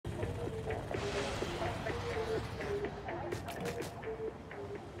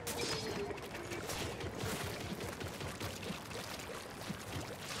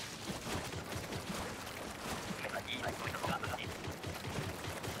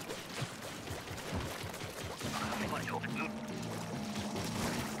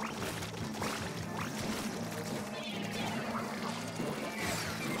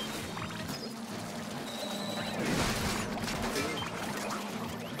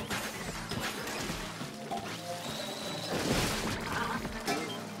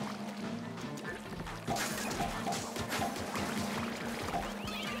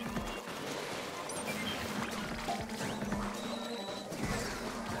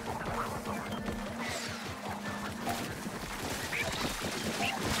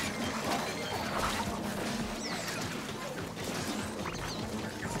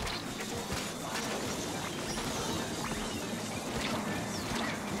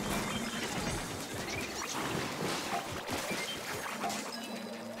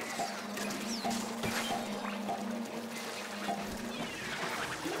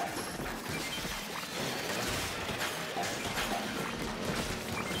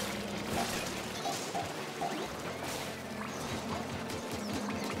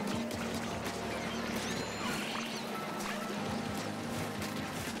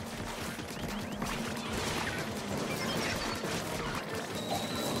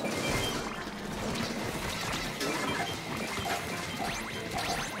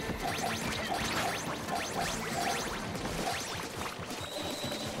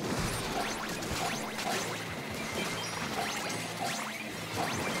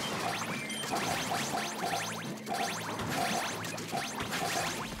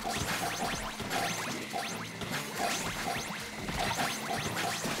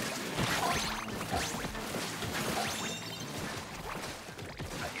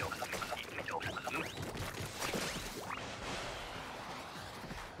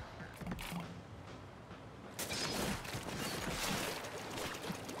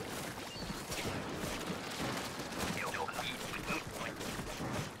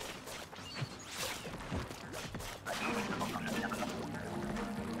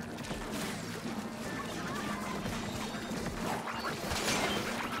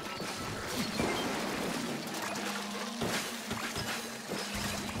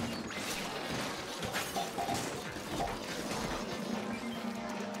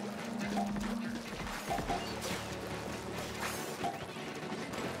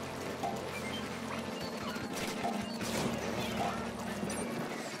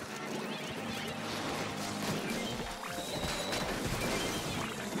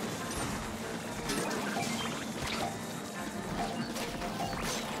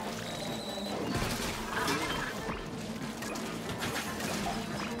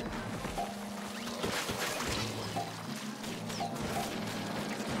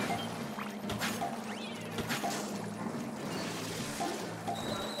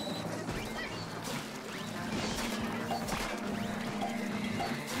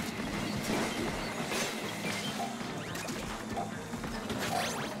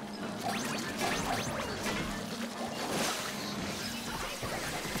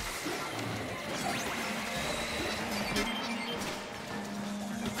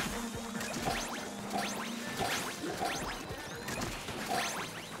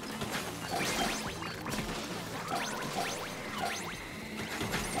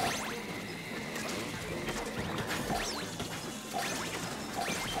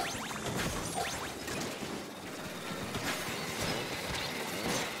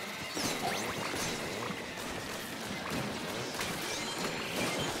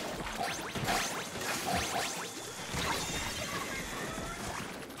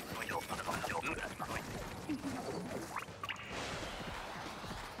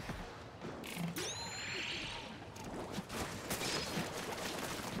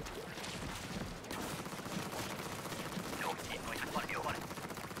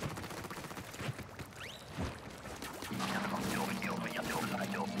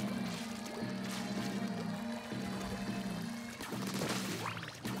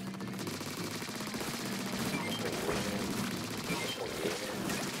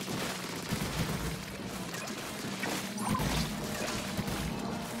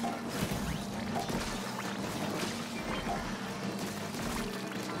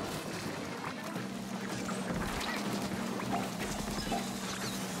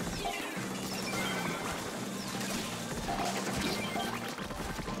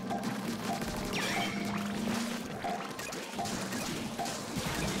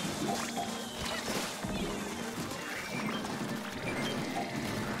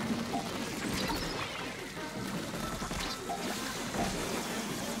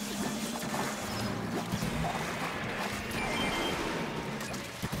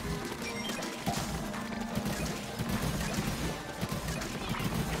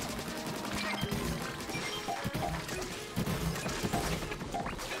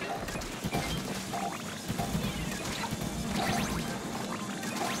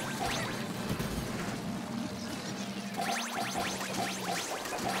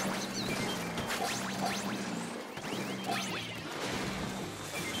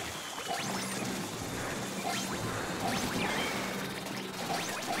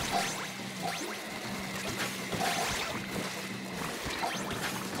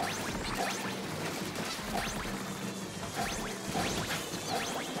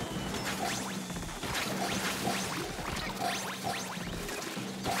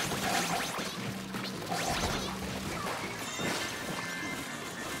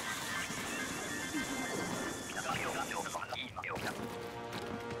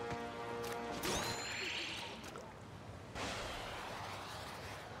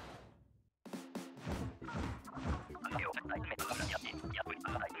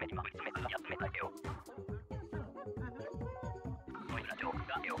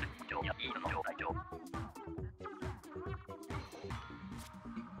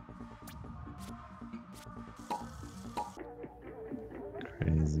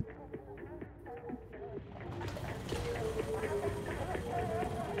Crazy.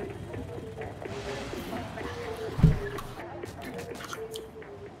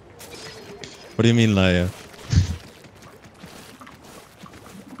 What do you mean, liar?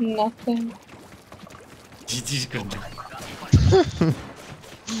 Nothing. GG's good.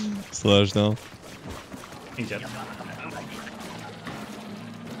 Slash down. Injured.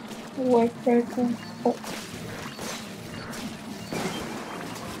 White breaker. Oh.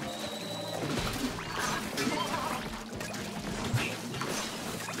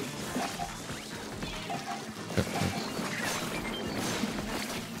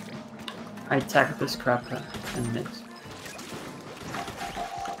 I tagged the scrapper and mix.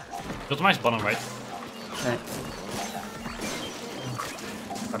 Got a nice bottom right. Okay.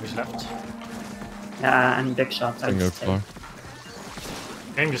 Rubbish left. Yeah, and big shot. Stinger far.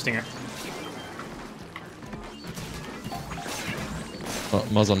 Aim the stinger. Oh,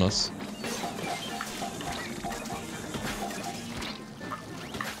 Maz on us.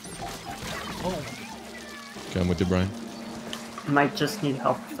 Oh. Okay, I'm with you, Brian. Might just need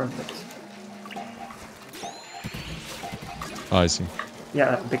help for this. Ah, I see.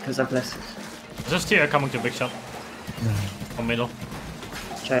 Yeah, because of this. Just here coming to big shot. From middle.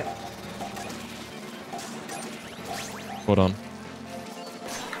 Okay. Hold on.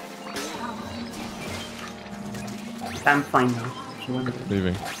 I'm fine now, if you want to.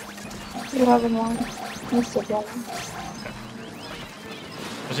 Leaving. You have him on. Mr. Brown.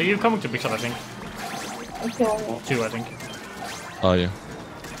 So you coming to big shot, I think. Okay. 2, I think. Ah, yeah.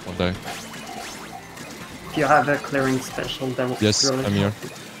 One day. If you have a clearing special, that would Yes, really I'm here. help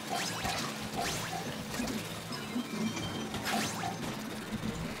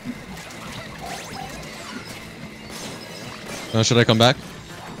you. Should I come back?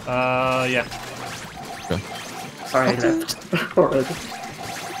 Yeah. Okay. Sorry, I left already.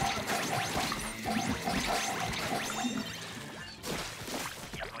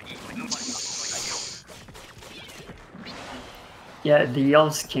 Yeah, the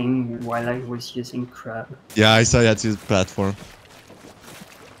Yell's king while I was using crab. Yeah, I saw you had to use platform.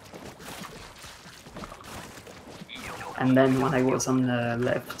 And then when I was on the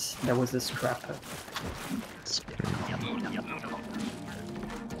left, there was a scrapper. It's crazy.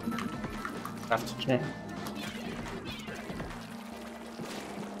 Left. Okay.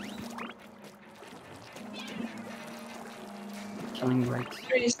 Killing right.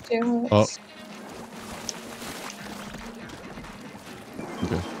 3 still. Oh.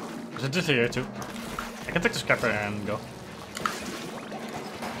 Okay. There's a diff here too. I can take the scrapper and go.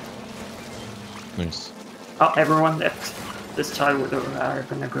 Nice. Oh, everyone left. This child are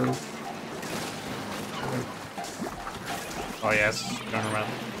gonna go. Oh yes, turn around.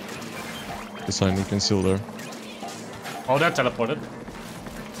 The sign we can seal there. Oh, they're teleported.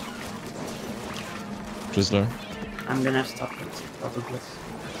 Just there. I'm gonna stop it, probably.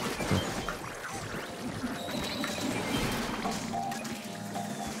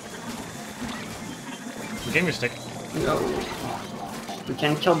 Game your stick. No. We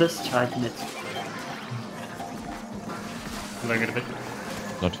can kill this child in it. I'm very good a bit.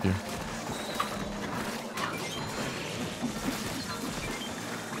 Not here.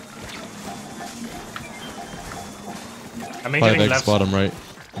 I'm getting 5x left. bottom right.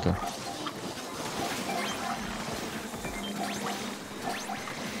 Okay.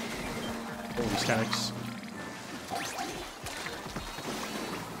 Holy statics.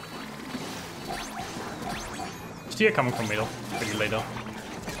 Steer coming from middle. Pretty late though.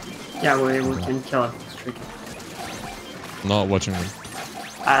 Yeah, we can kill it. It's tricky. Not watching them.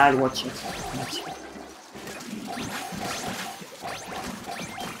 I'll watch it.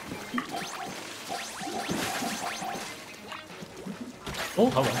 Oh,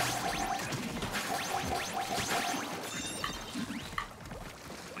 hello.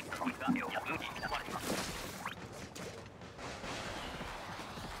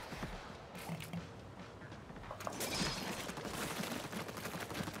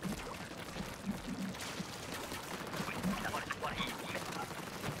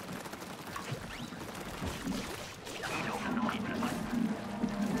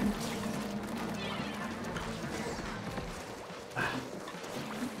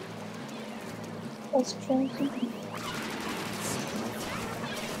 That's crazy.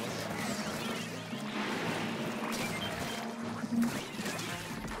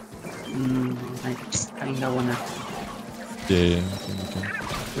 I kinda wanna. Yeah, I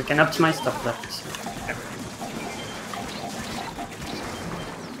think We can optimize stuff left.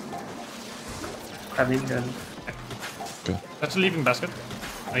 Having gun. Okay. That's a leaving basket.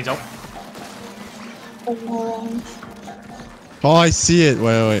 I need help. Around. Oh, I see it.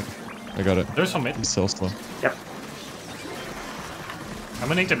 Wait. I got it. There's some mid. He's so slow. Yep. I'm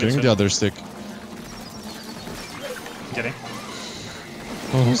gonna need the Getting mid. the other stick. Getting.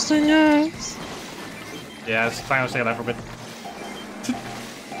 Oh, stingers! Yeah, it's trying to stay alive for a bit.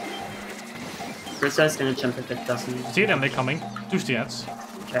 Brissa is gonna jump if it doesn't. See them, they're coming. 2 stiats.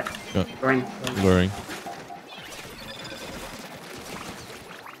 Okay. Yeah. Going. Luring.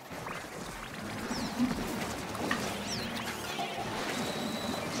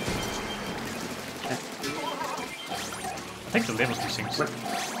 I think the levels these things.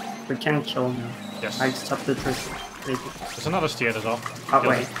 We can kill now. Yes. I stopped the trick. There's another stiat as well. Oh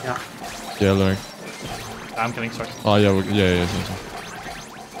wait, yeah. Yeah, luring. I'm killing, sorry. Oh yeah, yeah.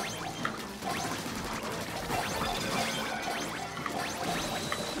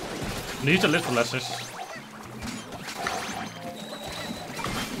 Need to live for lessers.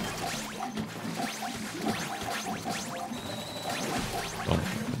 Oh.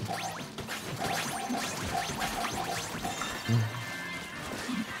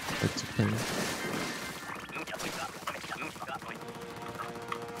 That's okay.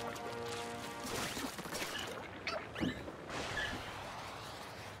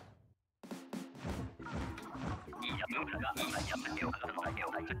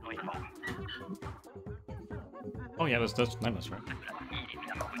 Oh yeah, that's nice, right?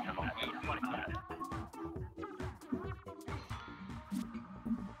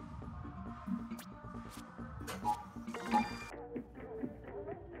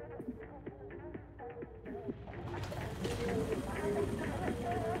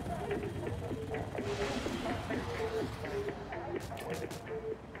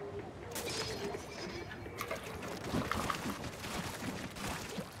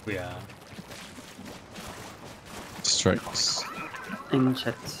 Yeah. Strikes. In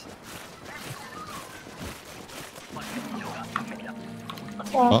chat.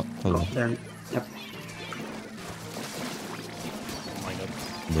 Oh, hello. There. Yep. Oh my god.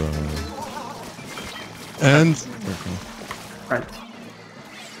 Bro. And okay. Right.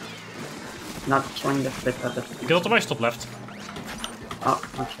 Not showing the flip of it. Kill to my top left. Oh,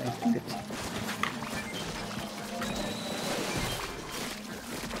 okay. Good.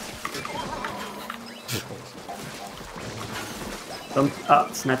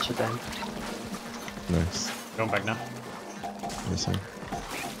 Don't snatch it then. Nice. Going back now. Yes, sir.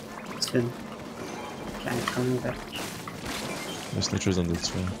 Soon. Okay, I'm coming back. There's snitchers on this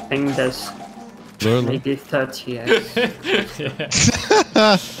one. I think there's Lure. maybe 30 Yeah.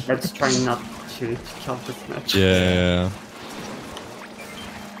 Let's try not to kill the snatch. Yeah.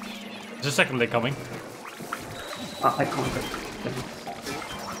 There's a second leg coming. Oh, I can't go.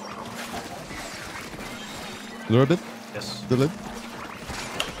 Lure a bit. Yes. The lid.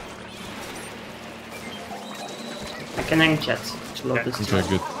 I can hang jet to load Okay. this Okay,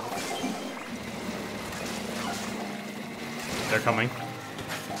 good. They're coming.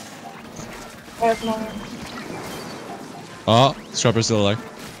 I have no. Ah, Scrapper's still alive.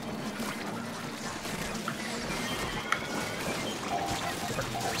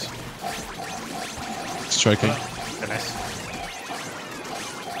 Striking. Okay, nice.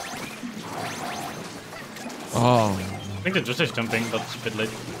 Oh. I think the just is jumping, but it's a bit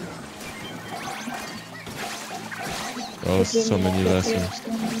late. Oh, so many lessons.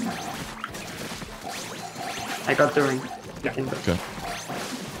 I got the ring. You can go. Okay.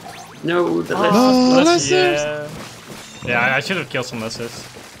 No, the list Oh, is lessons! Yeah. Yeah, I should have killed some lessers.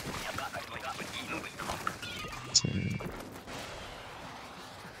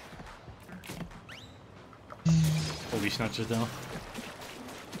 Holy snatches down.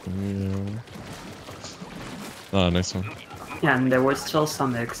 Yeah. Ah, nice one. Yeah, and there were still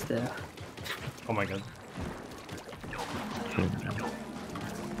some eggs there. Oh my god.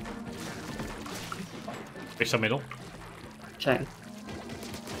 Fish some middle. Okay.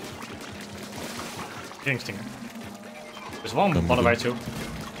 King stinger. There's one Come bottom on. right too.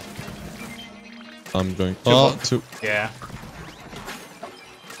 I'm going. Two Oh, more. two. Yeah.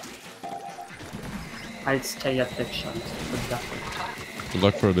 I'd stay at big shot with that one. Good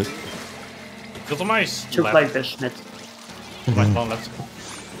luck for a bit. Kill the mice. Two Left. play fish mid. Right, one left.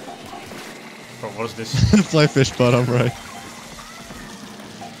 Bro, what is this? Fly fish bottom right.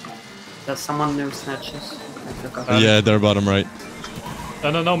 Does someone know snatches? I forgot. Yeah, they're bottom right.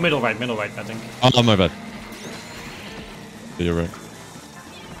 No, middle right, I think. Oh, my bad. Yeah, you're right.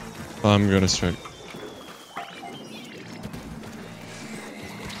 I'm gonna strike.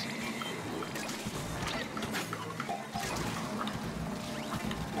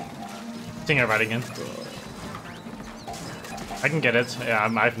 Stinger right again. I can get it. Yeah, I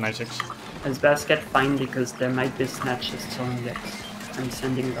have 9-6. It's best get fine because there might be snatches still in the X. I'm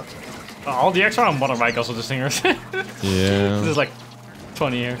sending lots of them. All the extra on bottom right also the stingers. Yeah. There's like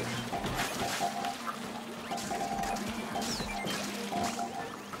 20 here.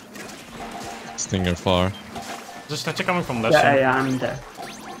 Stinger far. There's a snatcher coming from left. Yeah, I'm there.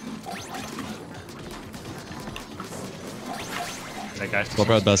 Okay, guys. Swap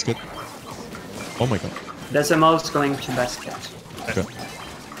out basket. Oh my god. There's a mouse going to basket. Okay.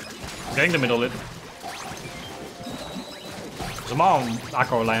 I'm getting the middle lid. There's a mom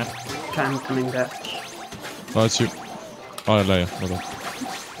Akko land. Okay, I'm coming back. Oh, it's you. Oh, Leia. Hold on.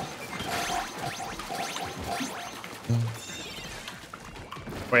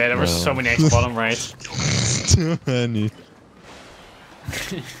 Oh yeah, there were so many eggs bottom right. Too many.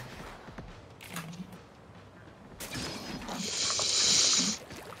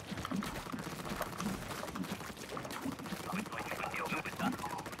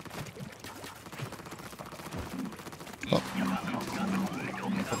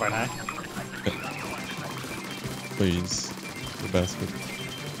 Quite high. Please. The basket.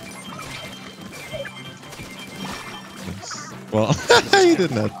 Nice. Well, he did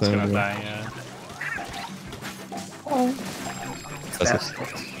not It's gonna time. die, yeah. Oh, That's it.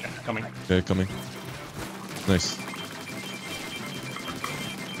 Basket. Yeah, coming. Okay, coming. Nice.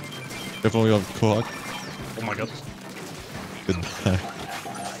 Careful, you have Kohak. Oh my god. Goodbye.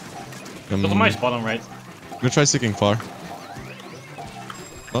 There's a mice bottom right. I'm gonna try sticking far.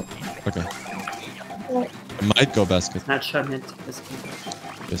 Oh, okay. right. I might go basket. Not sure mid basket.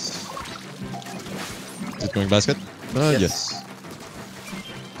 Yes. Is it going basket? Yes.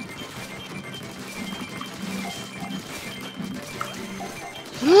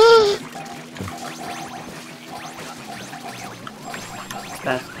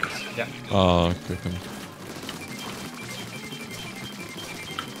 Basket. Yeah. Oh, okay, come.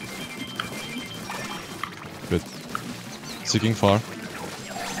 Good. Sticking far.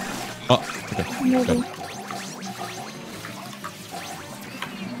 Oh, okay. Got Maybe. it.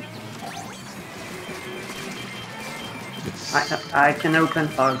 Yes. I can open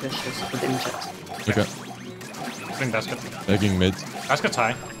far dishes with inject. Okay. Putting basket. Begging mid. Basket's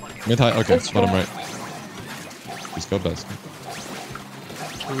high. Mid high. Okay, Let's bottom go. right. Please go basket.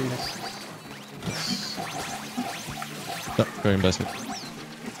 Trying this. No, going basket.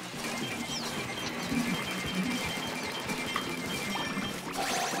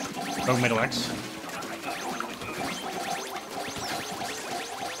 Go middle X.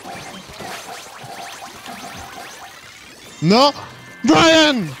 No!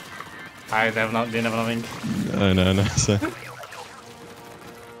 Brian! I have not, didn't have nothing. No. So.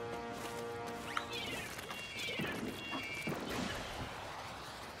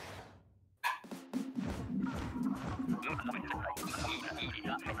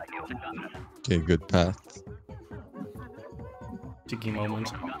 Okay, good path. Cheeky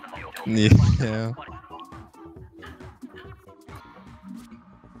moment. Yeah.